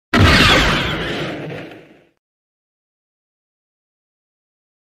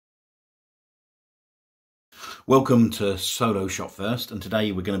Welcome to Solo Shop First, and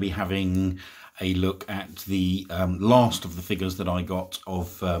today we're going to be having a look at the last of the figures that I got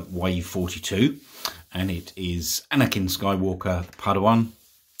of Wave 42, and it is Anakin Skywalker Padawan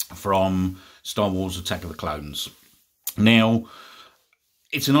from Star Wars Attack of the Clones. Now,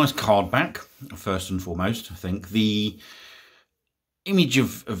 it's a nice card back, first and foremost. I think the image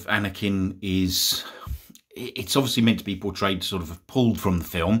of Anakin it's obviously meant to be portrayed sort of pulled from the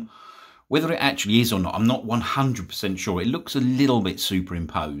film. Whether it actually is or not, I'm not 100% sure. It looks a little bit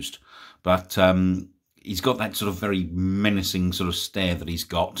superimposed, but he's got that sort of very menacing sort of stare that he's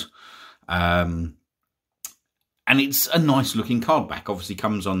got. And it's a nice looking card back. Obviously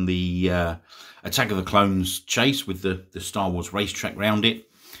comes on the Attack of the Clones chase with the Star Wars racetrack round it.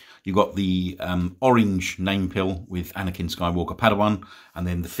 You've got the orange name pill with Anakin Skywalker Padawan, and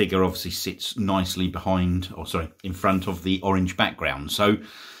then the figure obviously sits nicely in front of the orange background. So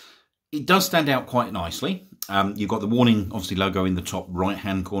it does stand out quite nicely. You've got the warning, obviously, logo in the top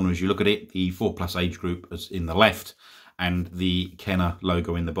right-hand corner as you look at it, the 4+ age group is in the left, and the Kenner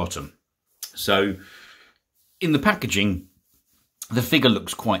logo in the bottom. So in the packaging, the figure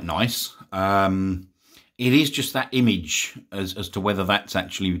looks quite nice. It is just that image as to whether that's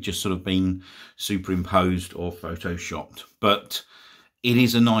actually just sort of been superimposed or photoshopped. But it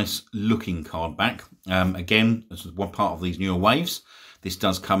is a nice looking card back. Again, this is one part of these newer waves. This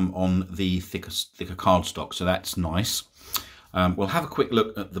does come on the thicker cardstock, so that's nice. We'll have a quick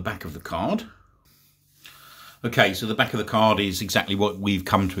look at the back of the card. Okay, so the back of the card is exactly what we've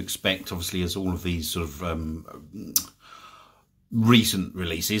come to expect, obviously, as all of these sort of recent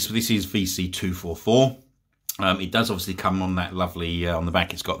releases. So this is VC244. It does obviously come on that lovely, on the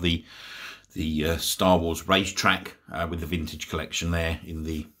back it's got the Star Wars racetrack with the vintage collection there in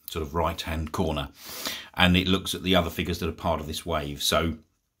the sort of right-hand corner. And it looks at the other figures that are part of this wave. So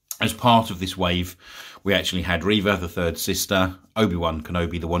as part of this wave, we actually had Reva, the third sister, Obi-Wan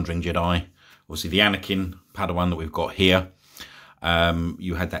Kenobi, the Wandering Jedi, obviously the Anakin Padawan that we've got here.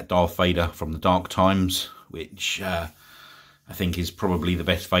 You had that Darth Vader from the Dark Times, which I think is probably the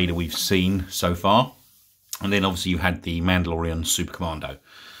best Vader we've seen so far. And then obviously you had the Mandalorian Super Commando.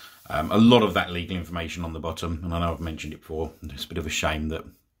 A lot of that legal information on the bottom, and I know I've mentioned it before. It's a bit of a shame that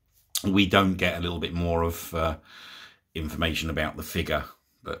we don't get a little bit more of information about the figure,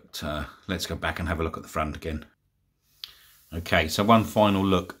 but let's go back and have a look at the front again. Okay, so one final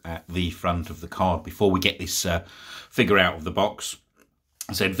look at the front of the card before we get this figure out of the box.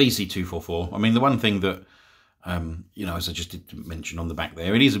 I said VC244. I mean, the one thing that, you know, as I just did mention on the back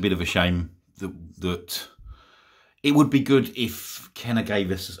there, it is a bit of a shame that it would be good if Kenner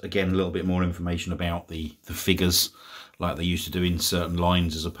gave us, again, a little bit more information about the figures, like they used to do in certain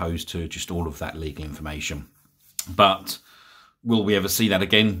lines, as opposed to just all of that legal information. But will we ever see that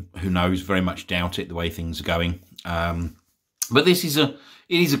again? Who knows? Very much doubt it, the way things are going. But it is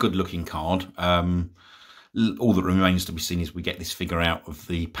a good looking card. All that remains to be seen is we get this figure out of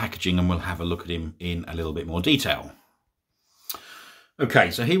the packaging, and we'll have a look at him in a little bit more detail.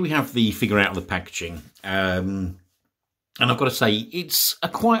 Okay, so here we have the figure out of the packaging. And I've got to say, it's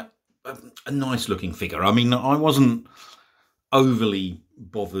quite a nice looking figure. I mean, I wasn't overly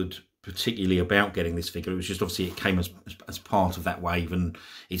bothered particularly about getting this figure. It was just obviously it came as part of that wave, and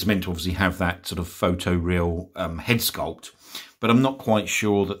it's meant to obviously have that sort of photoreal head sculpt. But I'm not quite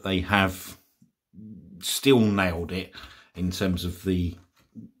sure that they have still nailed it in terms of the,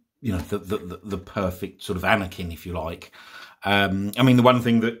 you know, the perfect sort of Anakin, if you like. I mean, the one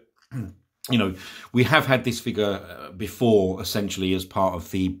thing that, you know, we have had this figure before, essentially as part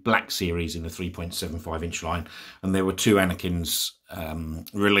of the Black series in the 3.75-inch line, and there were two Anakins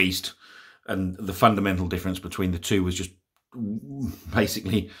released, and the fundamental difference between the two was just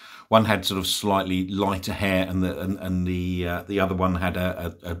basically one had sort of slightly lighter hair, and the other one had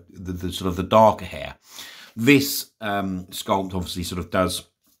the sort of the darker hair. This sculpt obviously sort of does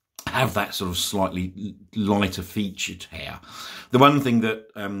have that sort of slightly lighter featured hair. The one thing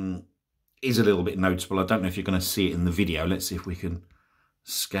that is a little bit noticeable, I don't know if you're going to see it in the video. Let's see if we can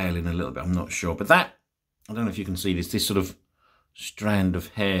scale in a little bit. I'm not sure. But that, I don't know if you can see this sort of strand of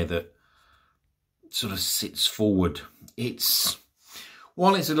hair that sort of sits forward.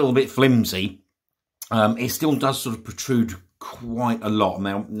 While it's a little bit flimsy, it still does sort of protrude quite a lot.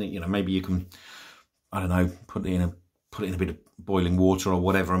 Now, you know, maybe you can, I don't know, put it in a bit of boiling water or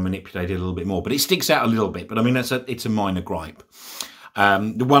whatever and manipulate it a little bit more. But it sticks out a little bit. But I mean, it's a minor gripe.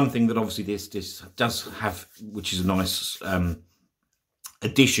 The one thing that obviously this does have, which is a nice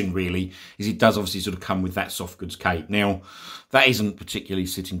addition really, is it does obviously sort of come with that soft goods cape. Now, that isn't particularly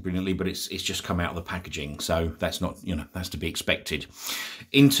sitting brilliantly, but it's just come out of the packaging, so that's not, you know, that's to be expected.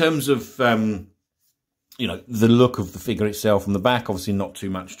 In terms of you know, the look of the figure itself on the back, obviously not too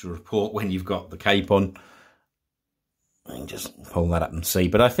much to report when you've got the cape on. I can just pull that up and see.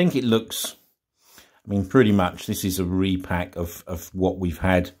 But I think it looks, I mean, pretty much this is a repack of what we've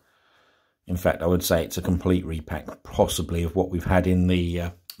had. In fact, I would say it's a complete repack, possibly, of what we've had in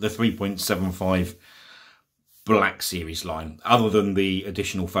the 3.75 Black Series line, other than the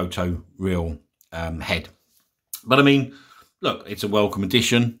additional photo real head. But I mean, look, it's a welcome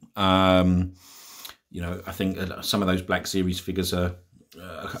addition. You know, I think some of those Black Series figures are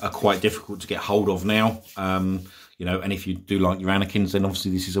quite difficult to get hold of now. You know, and if you do like your Anakins, then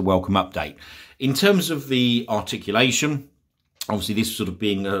obviously this is a welcome update. In terms of the articulation, obviously this sort of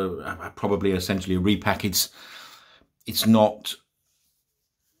being probably essentially a repack, it's not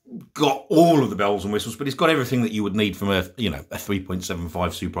got all of the bells and whistles, but it's got everything that you would need from a, you know, a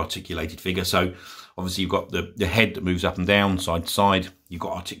 3.75 super articulated figure. So obviously you've got the head that moves up and down, side to side. You've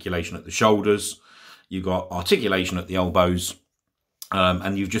got articulation at the shoulders. You've got articulation at the elbows.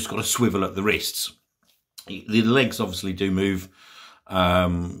 And you've just got a swivel at the wrists. The legs obviously do move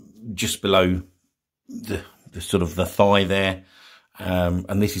just below the sort of the thigh there.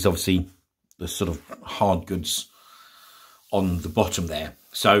 And this is obviously the sort of hard goods on the bottom there.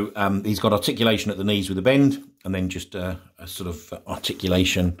 So he's got articulation at the knees with a bend, and then just a sort of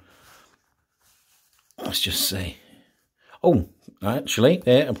articulation. Let's just see. Oh, actually,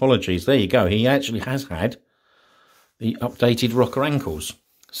 there, apologies. There you go. He actually has had the updated rocker ankles.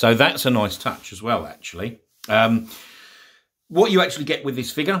 So that's a nice touch as well, actually. What you actually get with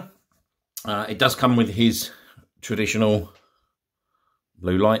this figure, it does come with his traditional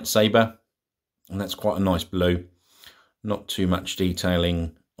blue lightsaber, and that's quite a nice blue. Not too much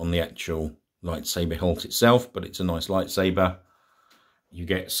detailing on the actual lightsaber hilt itself, but it's a nice lightsaber. You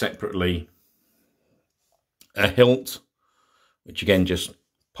get separately a hilt, which again just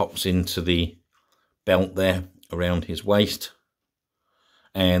pops into the belt there around his waist.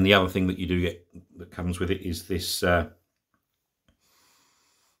 And the other thing that you do get that comes with it is this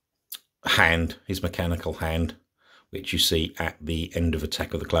hand, his mechanical hand, which you see at the end of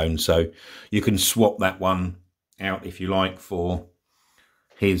Attack of the Clones. So you can swap that one out if you like for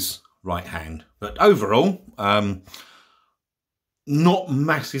his right hand. But overall, not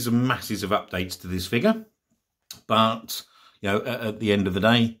masses and masses of updates to this figure. But, you know, at the end of the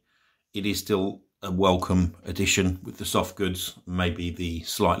day, it is still a welcome addition with the soft goods, maybe the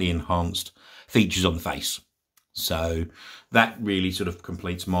slightly enhanced features on the face. So that really sort of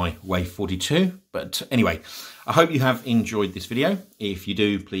completes my Wave 42. But anyway, I hope you have enjoyed this video. If you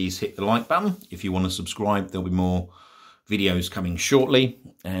do, please hit the like button. If you want to subscribe, there'll be more videos coming shortly.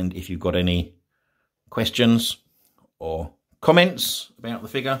 And if you've got any questions or comments about the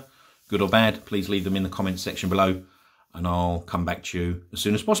figure, good or bad, please leave them in the comments section below, and I'll come back to you as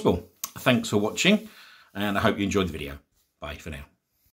soon as possible. Thanks for watching, and I hope you enjoyed the video. Bye for now.